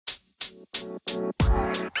I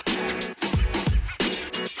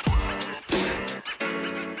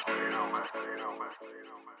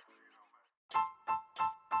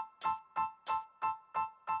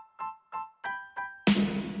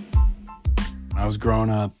was growing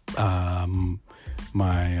up,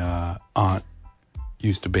 my aunt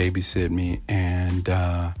used to babysit me, and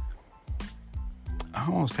I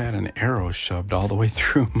almost had an arrow shoved all the way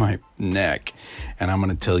through my neck, and I'm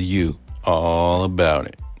going to tell you all about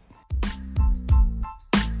it.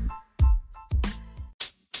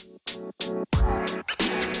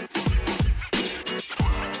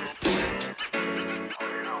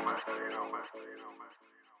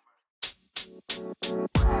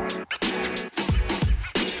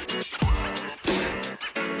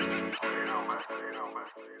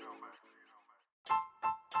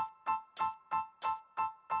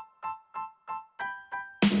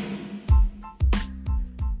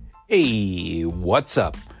 Hey, what's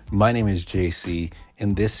up? My name is JC,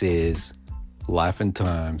 and this is Life and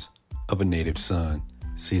Times of a Native Son,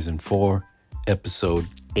 Season 4, Episode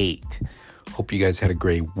 8. Hope you guys had a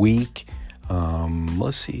great week.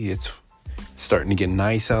 Let's see, it's starting to get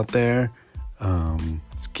nice out there.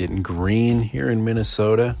 It's getting green here in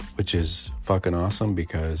Minnesota, which is fucking awesome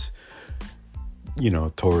because,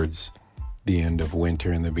 towards the end of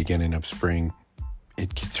winter and the beginning of spring,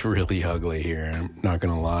 it gets really ugly here. I'm not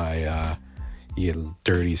going to lie. You get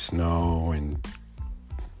dirty snow and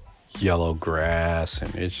yellow grass,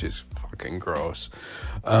 and it's just fucking gross.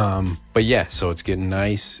 But yeah, so it's getting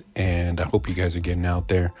nice, and I hope you guys are getting out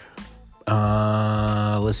there.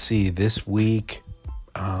 Let's see, this week,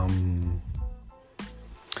 I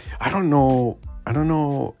don't know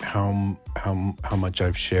how much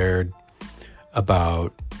I've shared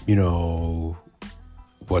about,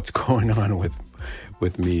 what's going on with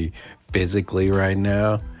me physically right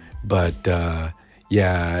now, but I've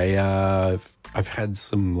had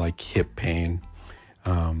some like hip pain,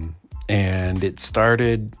 and it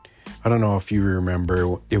started, I don't know if you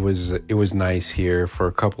remember, it was nice here for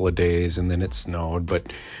a couple of days, and then it snowed,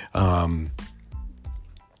 but I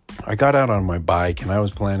got out on my bike, and I was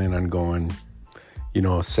planning on going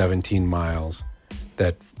 17 miles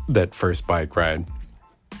that first bike ride.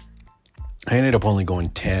 I ended up only going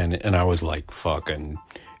 10, and I was like fucking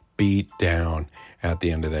beat down at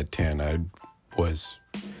the end of that 10. I was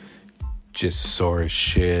just sore as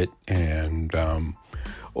shit, and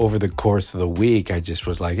over the course of the week, I just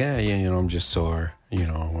was like, I'm just sore,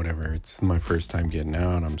 whatever. It's my first time getting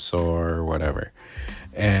out, I'm sore, whatever.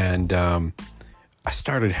 And I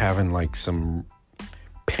started having like some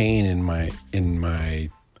pain in my I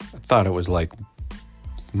thought it was like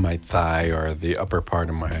my thigh or the upper part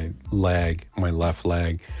of my leg, my left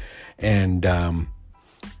leg. And I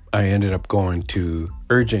ended up going to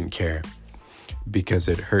urgent care because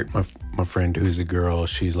it hurt my friend who's a girl.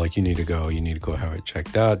 She's like, you need to go have it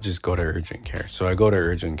checked out. Just go to urgent care. So I go to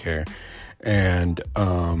urgent care, and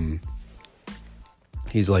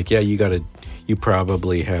he's like, yeah, you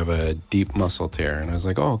probably have a deep muscle tear. And I was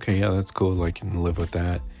like, oh, okay, yeah, that's cool. I can live with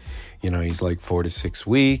that. He's like 4 to 6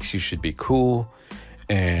 weeks. You should be cool.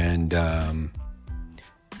 And,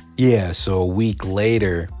 so a week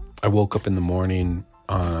later, I woke up in the morning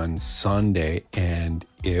on Sunday, and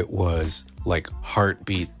it was like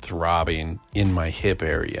heartbeat throbbing in my hip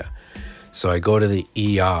area. So I go to the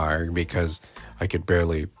ER because I could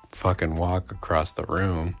barely fucking walk across the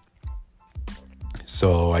room.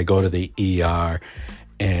 So I go to the ER,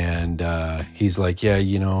 and he's like, yeah,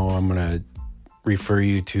 I'm going to refer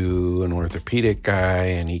you to an orthopedic guy,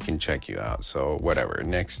 and he can check you out. So whatever,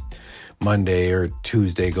 next Monday or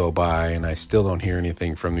Tuesday go by, and I still don't hear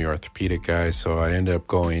anything from the orthopedic guy. So I ended up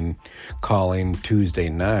calling Tuesday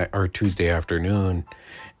night or Tuesday afternoon,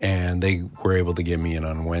 and they were able to get me in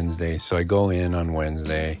on Wednesday. So I go in on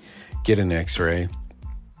Wednesday, get an x-ray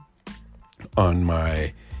on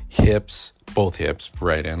my hips, both hips,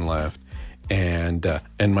 right and left, and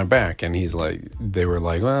my back. And they were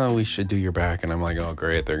like, well, we should do your back. And I'm like, oh,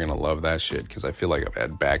 great. They're going to love that shit because I feel like I've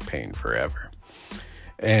had back pain forever.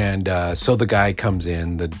 And so the guy comes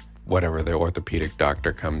in, the orthopedic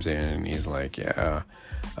doctor comes in, and he's like, yeah,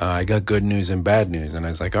 I got good news and bad news. And I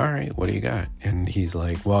was like, all right, what do you got? And he's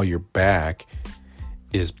like, well, your back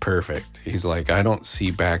is perfect. He's like, I don't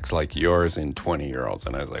see backs like yours in 20-year-olds.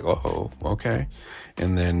 And I was like, oh, okay.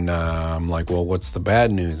 And then I'm like, well, what's the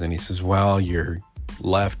bad news? And he says, well, your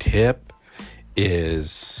left hip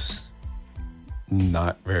is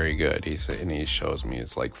not very good. And he shows me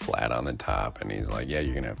it's like flat on the top. And he's like, yeah,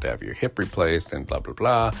 you're going to have your hip replaced and blah, blah,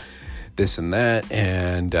 blah, this and that.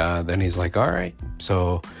 And then he's like, all right.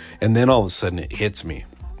 So, and then all of a sudden it hits me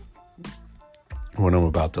when I'm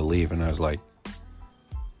about to leave. And I was like,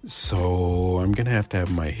 so I'm going to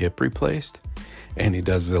have my hip replaced. And he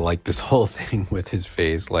does this whole thing with his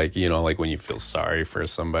face, like when you feel sorry for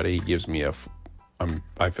somebody, he gives me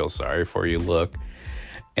I feel sorry for you look,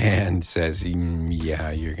 and says,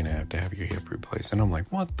 yeah, you're going to have your hip replaced. And I'm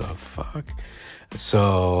like, what the fuck?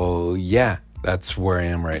 So yeah, that's where I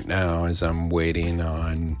am right now, is I'm waiting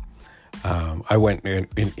on, I went and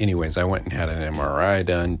had an MRI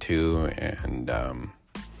done too. And,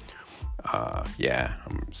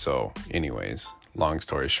 so anyways, long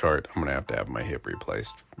story short, I'm going to have my hip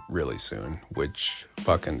replaced really soon, which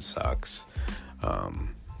fucking sucks.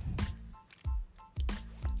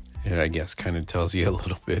 It, I guess, kind of tells you a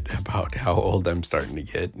little bit about how old I'm starting to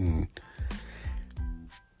get. And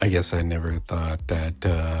I guess I never thought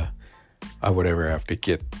that I would ever have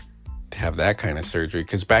to have that kind of surgery.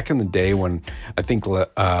 Because back in the day when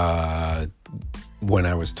I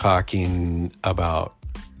was talking about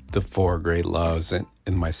the 4 great loves and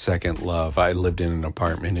my second love, I lived in an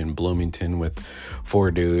apartment in Bloomington with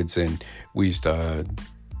 4 dudes, and we used to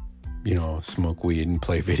smoke weed and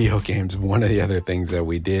play video games. One of the other things that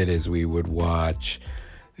we did is we would watch,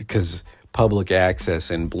 because public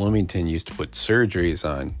access in Bloomington used to put surgeries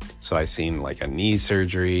on. So I seen like a knee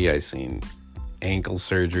surgery, I seen ankle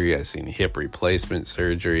surgery, I seen hip replacement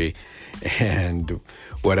surgery, and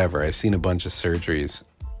whatever. I've seen a bunch of surgeries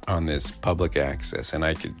on this public access, and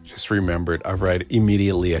I could just remember it.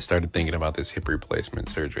 Immediately I started thinking about this hip replacement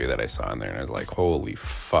surgery that I saw in there, and I was like, holy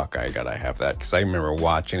fuck, I gotta have that. Because I remember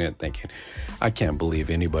watching it thinking, I can't believe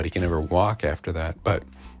anybody can ever walk after that. But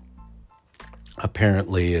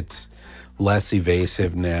apparently it's less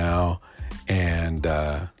evasive now, and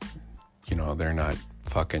they're not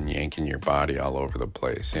fucking yanking your body all over the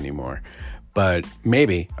place anymore. But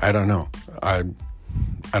maybe, I don't know. I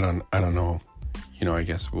don't know. I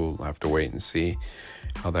guess we'll have to wait and see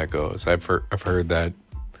how that goes. I've heard that,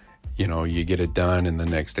 you get it done and the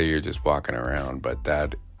next day you're just walking around, but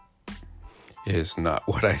that is not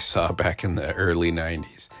what I saw back in the early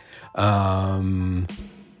 90s.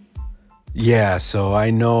 So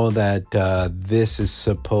I know that this is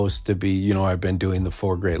supposed to be, I've been doing the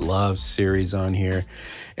 4 Great Loves series on here,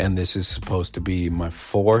 and this is supposed to be my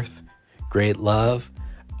 4th great love.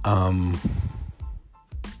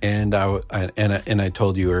 And I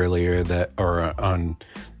told you earlier that, or on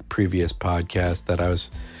the previous podcast, that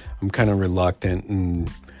I'm kind of reluctant, and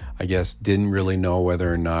I guess didn't really know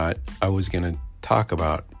whether or not I was going to talk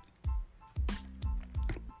about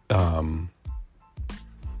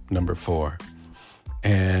number 4.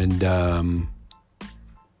 And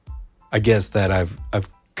I guess that I've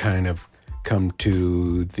kind of come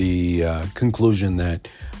to the conclusion that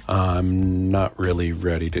I'm not really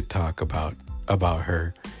ready to talk about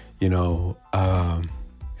her.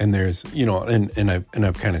 And there's, and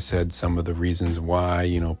I've kind of said some of the reasons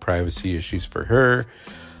why, privacy issues for her,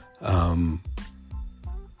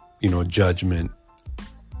 judgment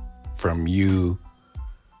from you,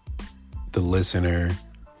 the listener,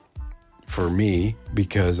 for me,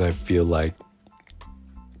 because I feel like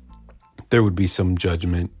there would be some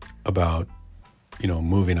judgment about,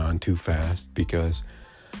 moving on too fast, because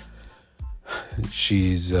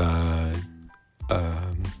she's,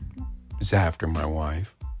 is after my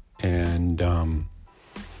wife, and I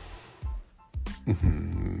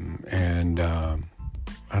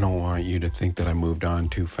don't want you to think that I moved on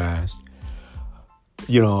too fast.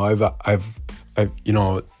 I've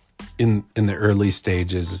in the early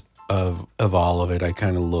stages of all of it, I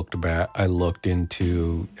kind of looked back. I looked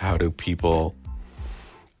into how do people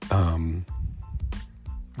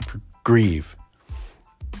grieve,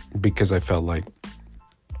 because I felt like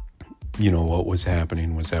what was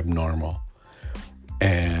happening was abnormal.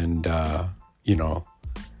 And, I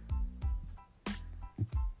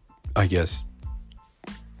guess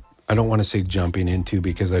I don't want to say jumping into,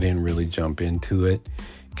 because I didn't really jump into it,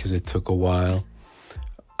 because it took a while.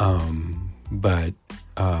 But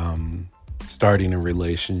starting a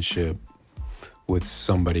relationship with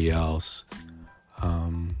somebody else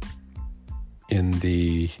in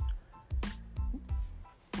the,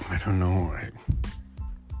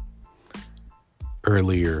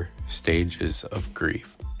 earlier stages of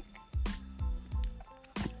grief.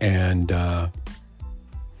 And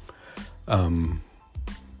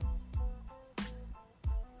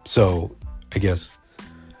so I guess,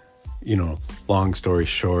 long story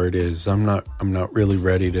short is I'm not really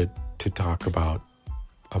ready to talk about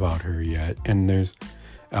her yet. And there's,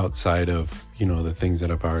 outside of, the things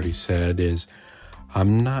that I've already said, is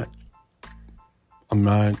I'm not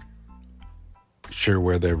sure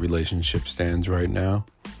where their relationship stands right now.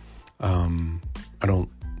 I'm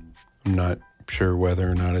not sure whether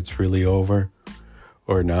or not it's really over,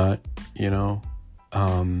 or not,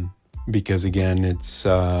 because again, it's,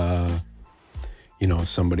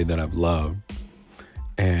 somebody that I've loved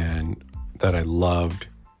and that I loved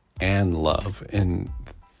and love. And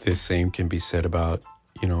the same can be said about,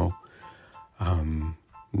 number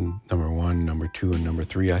one, number two, and number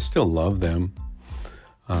three. I still love them.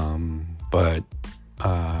 But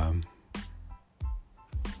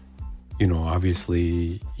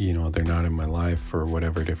obviously, they're not in my life for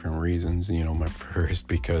whatever different reasons. My first,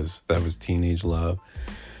 because that was teenage love.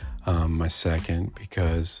 My second,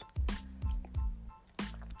 because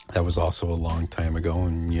that was also a long time ago,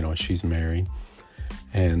 and, she's married.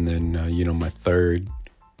 And then, my third,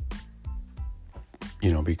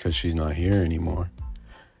 because she's not here anymore.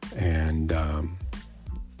 And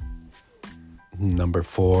number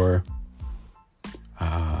four,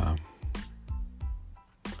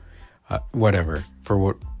 whatever. For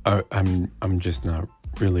what I'm just not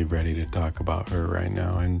really ready to talk about her right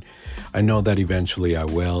now, and I know that eventually I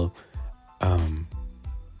will.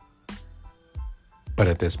 But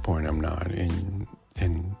at this point, I'm not. And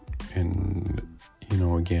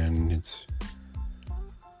again, it's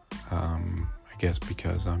I guess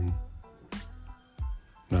because I'm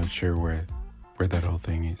not sure where that whole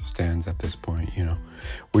thing stands at this point.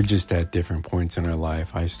 We're just at different points in our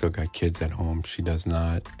life. I still got kids at home. She does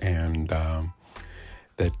not. And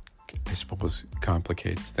that, I suppose,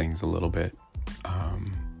 complicates things a little bit.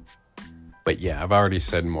 But yeah, I've already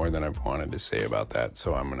said more than I've wanted to say about that.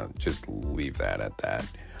 So I'm going to just leave that at that.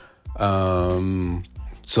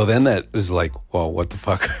 So then that is like, well, what the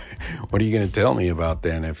fuck? What are you going to tell me about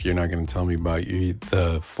then if you're not going to tell me about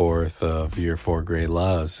the fourth of your 4 great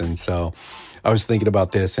loves? And so I was thinking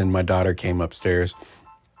about this, and my daughter came upstairs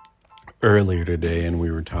earlier today, and we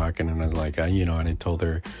were talking, and I was like, and I told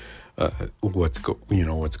her what's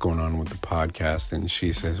going on with the podcast, and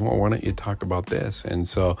she says, well, why don't you talk about this? And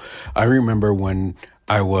so I remember when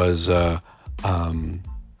I was a young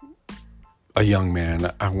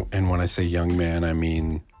man, and when I say young man, I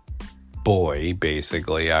mean boy,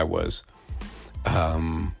 basically. I was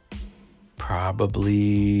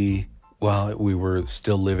probably, well, we were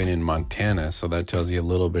still living in Montana, so that tells you a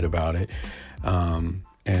little bit about it.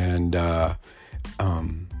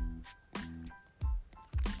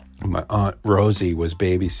 My Aunt Rosie was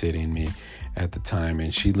babysitting me at the time,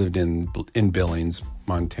 and she lived in Billings,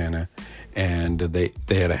 Montana, and they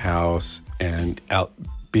had a house, and out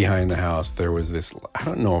behind the house there was this, I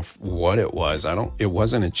don't know what it was. It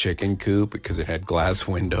wasn't a chicken coop because it had glass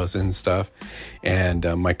windows and stuff. And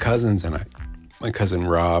my cousins and my cousin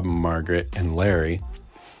Rob, Margaret, and Larry,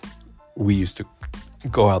 we used to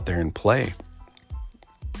go out there and play.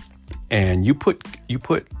 And you put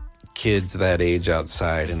kids that age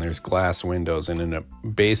outside, and there's glass windows, and in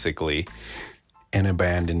basically an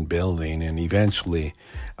abandoned building, and eventually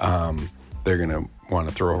they're gonna want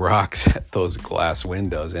to throw rocks at those glass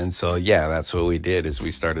windows. And so yeah, that's what we did, is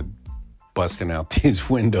we started busting out these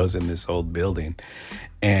windows in this old building.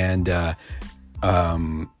 And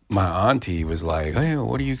my auntie was like, hey,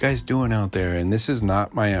 what are you guys doing out there? And this is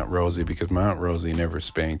not my Aunt Rosie, because my Aunt Rosie never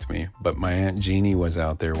spanked me, but my Aunt Jeannie was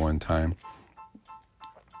out there one time,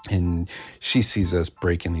 and she sees us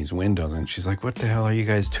breaking these windows, and she's like, what the hell are you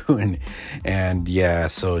guys doing? And yeah,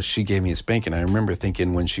 so she gave me a spanking. I remember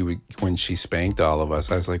thinking when she spanked all of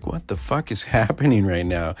us, I was like, what the fuck is happening right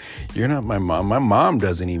now? You're not my mom. My mom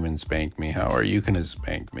doesn't even spank me. How are you going to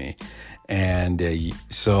spank me? And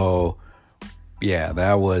so yeah,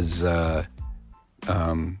 that was, I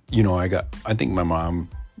think my mom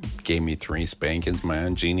gave me 3 spankings. My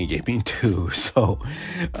Aunt Jeannie gave me 2. So,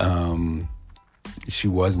 she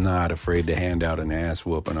was not afraid to hand out an ass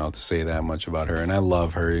whooping. I'll say that much about her. And I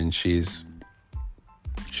love her, and she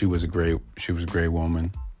was a great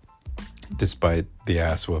woman, despite the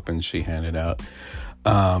ass whooping she handed out.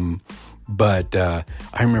 But I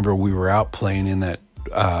remember we were out playing in that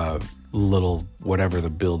little, whatever the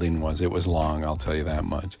building was. It was long, I'll tell you that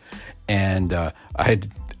much. And I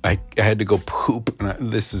had to go poop.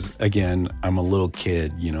 And this is, again, I'm a little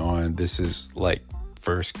kid, and this is like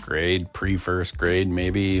first grade, pre-first grade,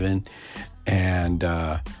 maybe even. And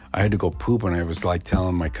I had to go poop, and I was like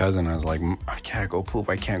telling my cousin, I was like, I can't go poop,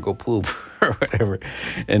 or whatever.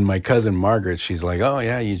 And my cousin Margaret, she's like, oh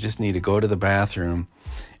yeah, you just need to go to the bathroom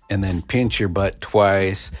and then pinch your butt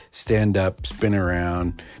twice, stand up, spin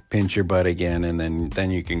around, pinch your butt again, and then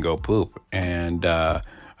you can go poop. And I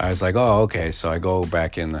was like, oh, okay. So I go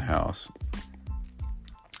back in the house.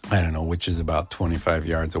 I don't know, which is about 25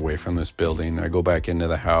 yards away from this building. I go back into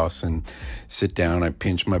the house and sit down. I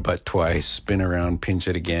pinch my butt twice, spin around, pinch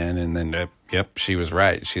it again. And then, yep, she was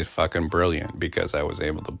right. She's fucking brilliant, because I was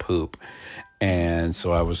able to poop. And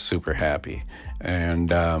so I was super happy. And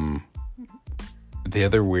the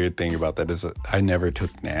other weird thing about that is that I never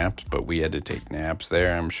took naps, but we had to take naps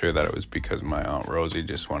there. I'm sure that it was because my Aunt Rosie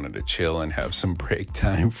just wanted to chill and have some break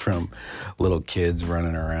time from little kids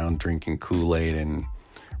running around drinking Kool-Aid and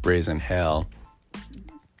raising hell.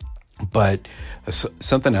 But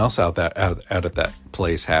something else out at that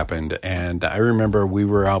place happened, and I remember we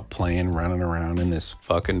were out playing, running around in this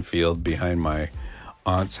fucking field behind my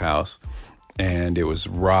aunt's house, and it was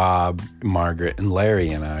Rob, Margaret, and Larry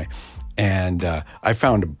and I, and I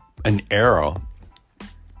found an arrow,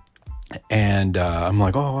 and I'm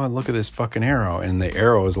like, oh, look at this fucking arrow, and the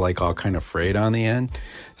arrow is like all kind of frayed on the end,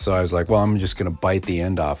 so I was like, well, I'm just gonna bite the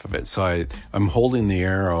end off of it. So I'm holding the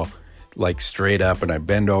arrow like straight up, and I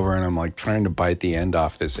bend over and I'm like trying to bite the end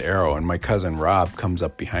off this arrow, and my cousin Rob comes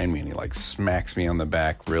up behind me and he like smacks me on the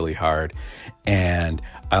back really hard, and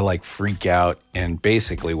I like freak out, and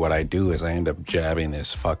basically what I do is I end up jabbing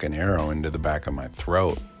this fucking arrow into the back of my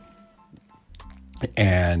throat,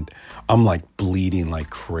 and I'm like bleeding like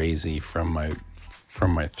crazy from my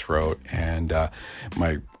throat, and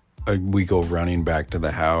we go running back to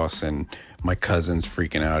the house, and my cousin's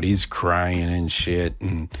freaking out, he's crying and shit,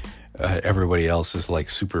 and everybody else is like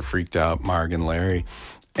super freaked out, Marg and Larry,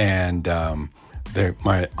 and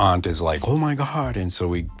my aunt is like, oh my God, and so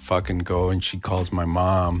we fucking go, and she calls my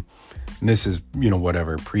mom, and this is,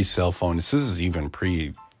 whatever, pre-cell phone, this is even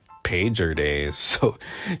pre-pager days, so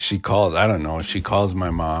she calls my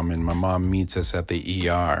mom, and my mom meets us at the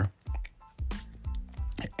ER,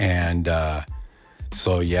 and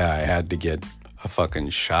so yeah, I had to get a fucking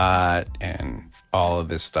shot and all of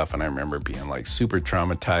this stuff, and I remember being like super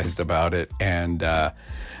traumatized about it, and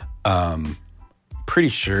pretty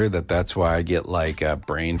sure that's why I get like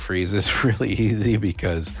brain freezes really easy,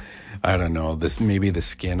 because I don't know, maybe the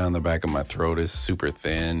skin on the back of my throat is super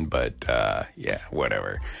thin, but yeah,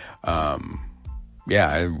 whatever.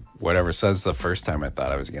 Whatever. So that's the first time I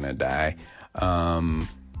thought I was gonna die. And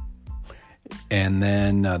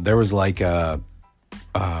then there was like a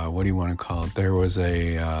what do you want to call it? There was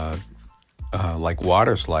a like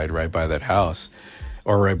water slide right by that house,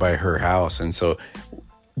 or right by her house. And so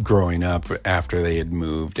growing up, after they had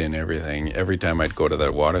moved and everything, every time I'd go to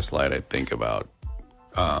that water slide, I'd think about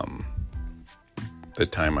the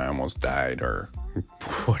time I almost died or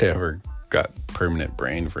whatever, got permanent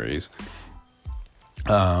brain freeze.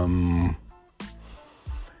 So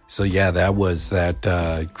yeah, that was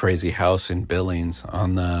that crazy house in Billings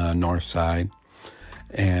on the north side.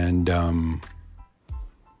 And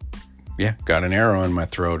yeah, got an arrow in my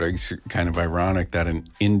throat. It's kind of ironic that an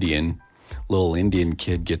little Indian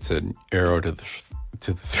kid gets an arrow to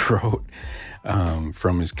the throat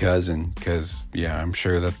from his cousin, because yeah, I'm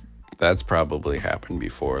sure that's probably happened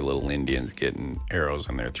before, little Indians getting arrows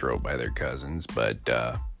in their throat by their cousins. But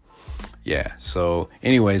yeah, so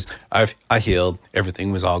anyways, I healed,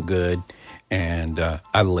 everything was all good, and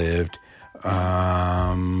I lived.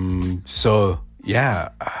 So yeah,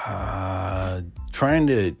 trying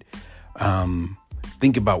to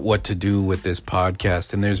think about what to do with this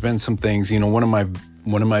podcast, and there's been some things, one of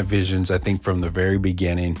my visions, I think from the very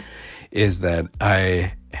beginning, is that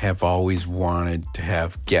I have always wanted to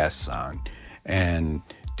have guests on and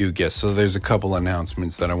do guests. So there's a couple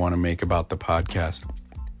announcements that I want to make about the podcast.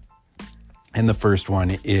 And the first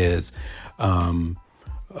one is, I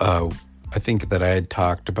think that I had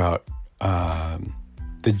talked about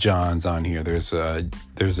the Johns on here. There's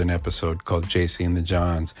an episode called JC and the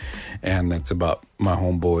Johns, and that's about my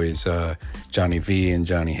homeboys, Johnny V and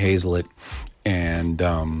Johnny Hazlett, and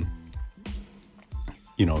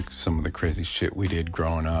some of the crazy shit we did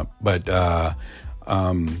growing up. But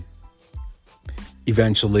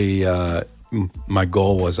eventually, my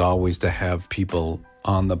goal was always to have people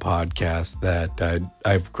on the podcast that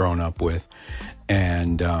I've grown up with,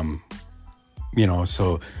 and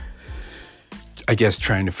so I guess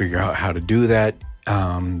trying to figure out how to do that.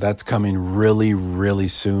 That's coming really, really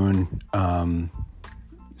soon.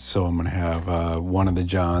 So I'm going to have one of the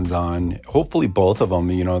Johns on, hopefully both of them.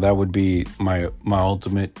 That would be my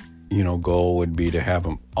ultimate, goal would be to have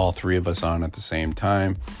them, all three of us on at the same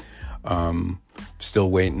time. Still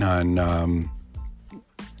waiting on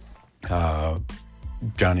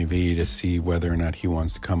Johnny V to see whether or not he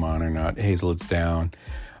wants to come on or not. Hazel's down.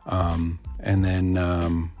 And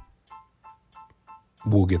then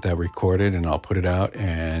we'll get that recorded, and I'll put it out,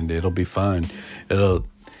 and it'll be fun. It'll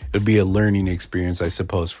be a learning experience, I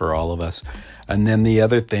suppose, for all of us. And then the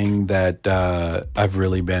other thing that I've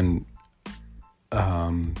really been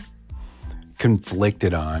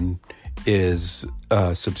conflicted on is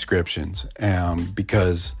subscriptions,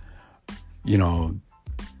 because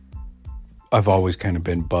I've always kind of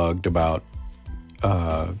been bugged about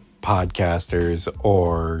podcasters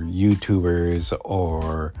or YouTubers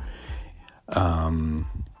or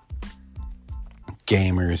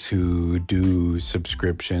gamers who do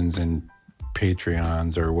subscriptions and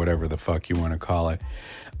Patreons or whatever the fuck you want to call it.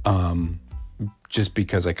 Just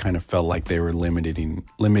because I kind of felt like they were limiting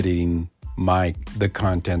the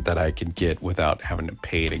content that I could get without having to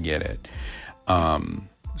pay to get it.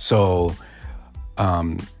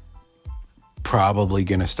 Probably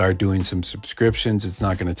going to start doing some subscriptions. It's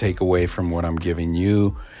not going to take away from what I'm giving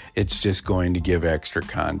you. It's just going to give extra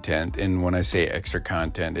content. And when I say extra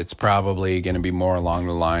content, it's probably going to be more along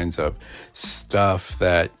the lines of stuff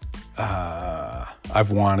that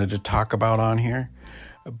I've wanted to talk about on here,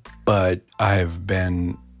 but I've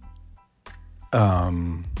been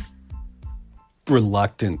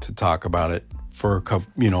reluctant to talk about it for a couple,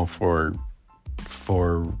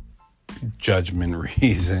 for judgment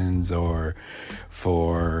reasons or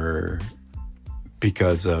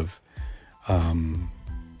because of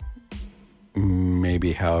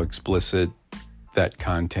maybe how explicit that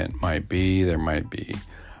content might be. There might be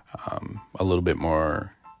a little bit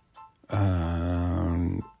more.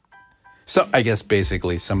 So I guess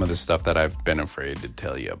basically some of the stuff that I've been afraid to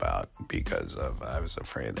tell you about because I was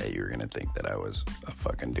afraid that you were going to think that I was a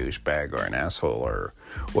fucking douchebag or an asshole or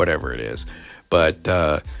whatever it is. But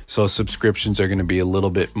so subscriptions are going to be a little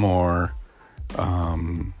bit more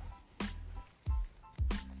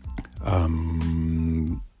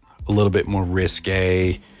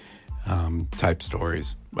risque type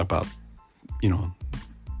stories about,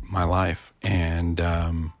 my life. And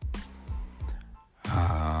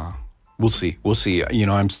we'll see.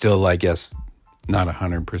 I'm still, I guess, not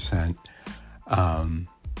 100%,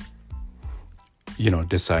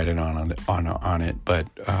 decided on it, but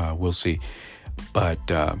we'll see. But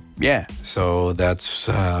yeah, so that's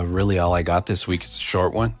really all I got this week. It's a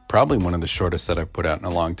short one, probably one of the shortest that I've put out in a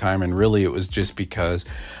long time. And really, it was just because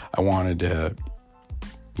I wanted to,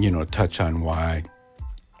 touch on why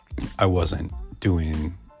I wasn't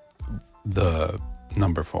doing the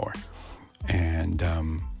number 4. And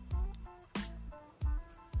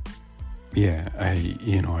yeah,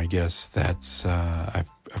 I guess that's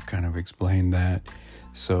I've kind of explained that,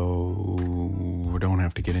 so we don't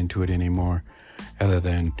have to get into it anymore. Other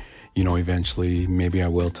than, eventually maybe I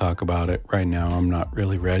will talk about it. Right now, I'm not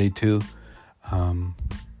really ready to.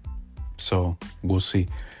 So we'll see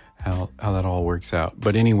how that all works out.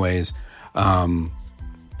 But anyways, I'm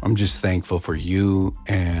just thankful for you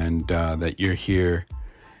and that you're here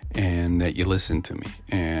and that you listen to me.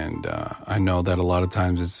 And I know that a lot of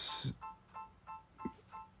times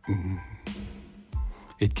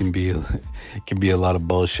it can be a lot of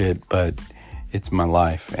bullshit, but it's my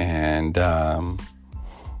life, and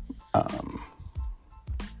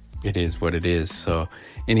it is what it is. So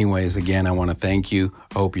anyways, again, I want to thank you.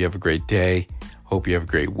 I hope you have a great day. Hope you have a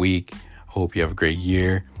great week. Hope you have a great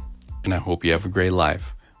year. And I hope you have a great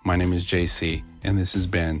life. My name is JC, and this has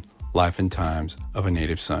been Life and Times of a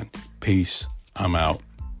Native Son. Peace. I'm out.